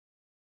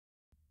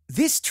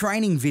This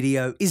training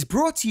video is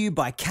brought to you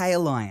by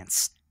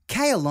K-Alliance.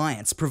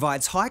 K-Alliance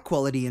provides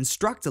high-quality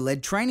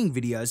instructor-led training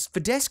videos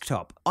for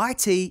desktop,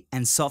 IT,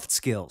 and soft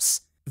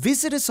skills.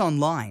 Visit us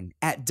online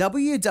at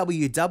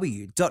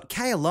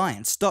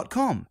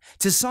www.kalliance.com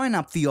to sign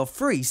up for your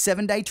free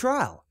 7-day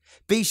trial.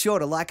 Be sure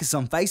to like us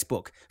on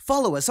Facebook,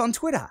 follow us on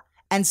Twitter,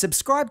 and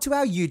subscribe to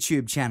our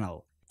YouTube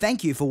channel.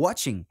 Thank you for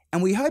watching,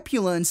 and we hope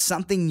you learned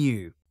something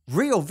new.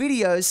 Real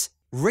videos,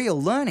 real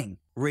learning,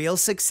 real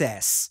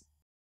success.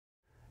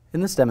 In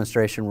this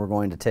demonstration, we're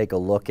going to take a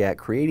look at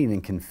creating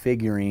and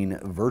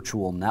configuring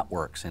virtual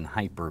networks in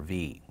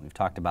Hyper-V. We've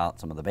talked about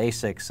some of the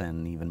basics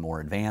and even more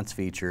advanced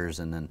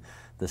features, and then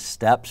the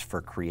steps for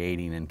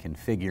creating and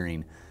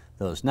configuring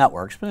those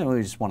networks, but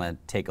we just want to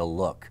take a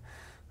look.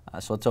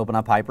 So let's open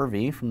up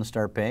Hyper-V from the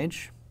start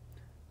page.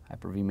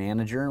 Hyper-V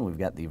Manager, we've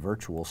got the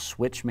virtual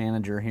switch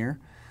manager here.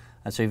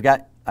 So I've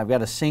got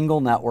a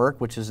single network,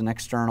 which is an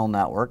external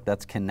network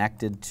that's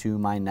connected to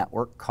my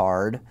network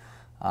card.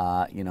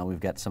 We've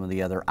got some of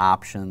the other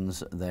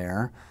options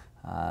there,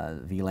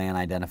 VLAN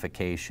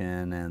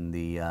identification and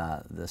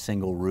the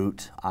single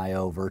root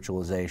I/O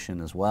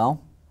virtualization as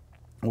well.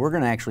 We're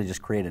going to actually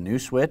just create a new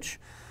switch.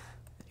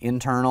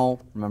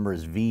 Internal, remember,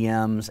 is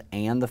VMs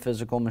and the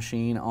physical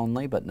machine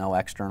only, but no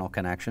external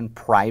connection.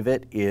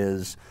 Private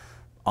is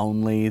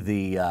only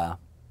the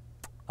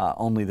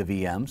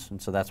VMs,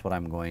 and so that's what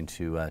I'm going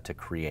to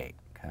create.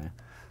 Okay,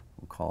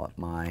 we'll call it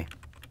my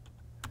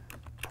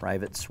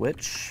private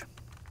switch.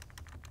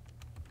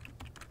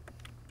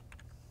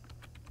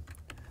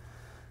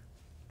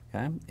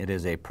 Okay, it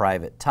is a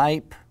private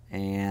type,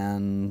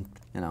 and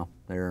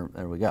there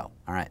we go.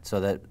 All right,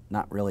 so that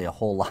not really a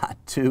whole lot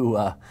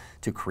to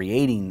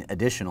creating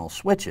additional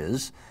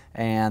switches,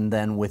 and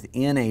then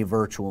within a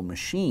virtual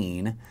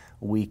machine,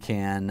 we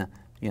can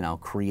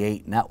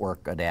create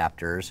network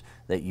adapters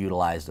that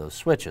utilize those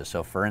switches.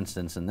 So for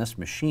instance, in this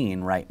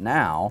machine right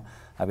now,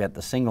 I've got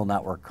the single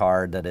network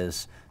card that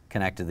is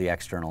connected to the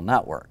external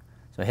network.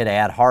 So I hit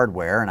add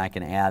hardware, and I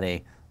can add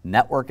a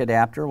network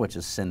adapter, which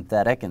is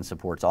synthetic and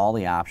supports all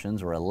the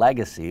options, or a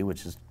legacy,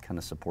 which kind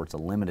of supports a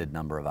limited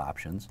number of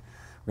options.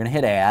 We're going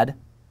to hit add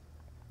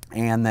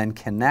and then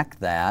connect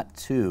that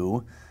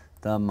to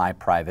my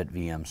private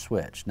VM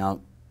switch.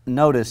 Now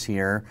notice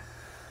here,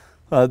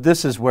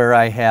 this is where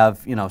I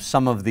have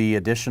some of the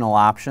additional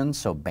options.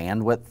 So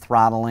bandwidth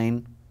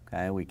throttling,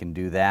 okay, we can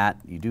do that.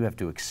 You do have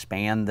to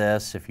expand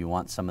this if you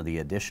want some of the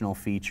additional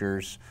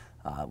features.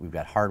 We've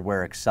got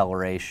hardware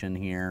acceleration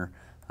here.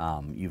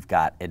 You've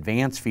got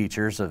advanced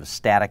features of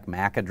static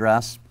MAC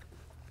address.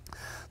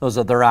 Those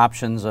other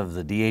options of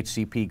the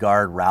DHCP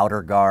guard,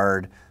 router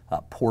guard,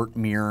 port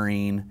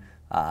mirroring,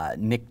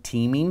 NIC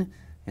teaming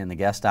in the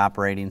guest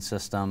operating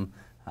system.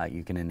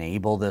 You can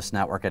enable this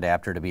network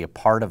adapter to be a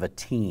part of a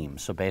team.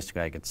 So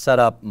basically I could set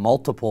up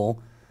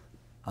multiple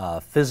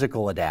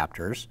physical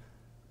adapters,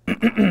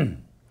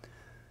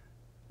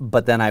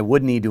 but then I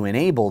would need to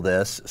enable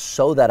this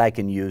so that I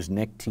can use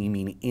NIC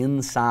teaming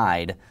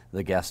inside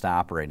the guest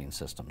operating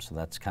system. So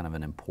that's kind of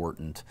an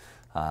important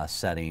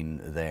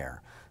setting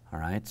there. All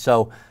right,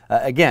 so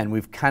again,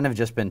 we've kind of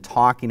just been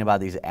talking about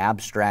these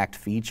abstract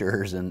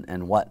features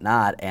and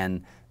whatnot,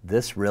 and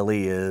this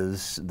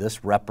represents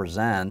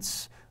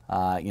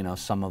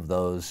some of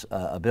those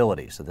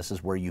abilities. So this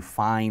is where you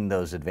find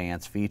those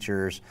advanced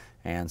features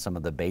and some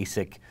of the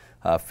basic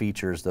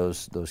features,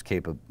 those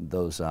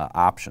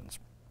options.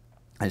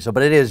 And so,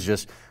 but it is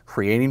just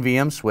creating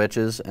VM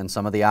switches, and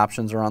some of the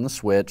options are on the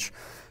switch,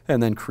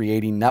 and then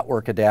creating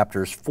network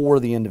adapters for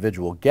the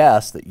individual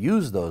guests that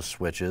use those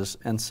switches,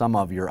 and some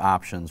of your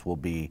options will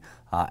be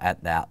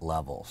at that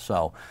level.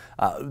 So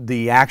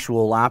the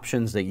actual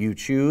options that you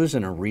choose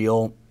in a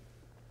real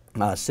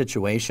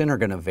situation are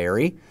going to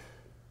vary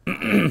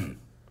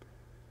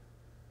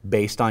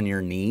based on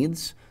your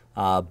needs.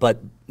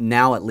 But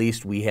now at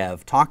least we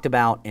have talked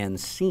about and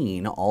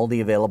seen all the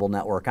available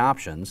network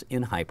options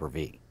in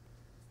Hyper-V.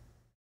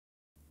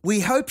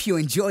 We hope you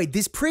enjoyed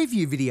this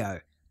preview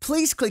video.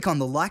 Please click on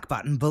the like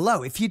button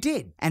below if you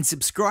did, and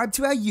subscribe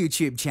to our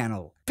YouTube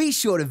channel. Be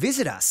sure to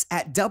visit us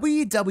at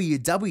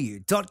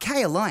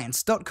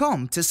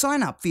www.kalliance.com to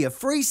sign up for your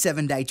free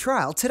 7-day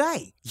trial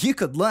today. You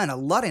could learn a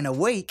lot in a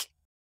week.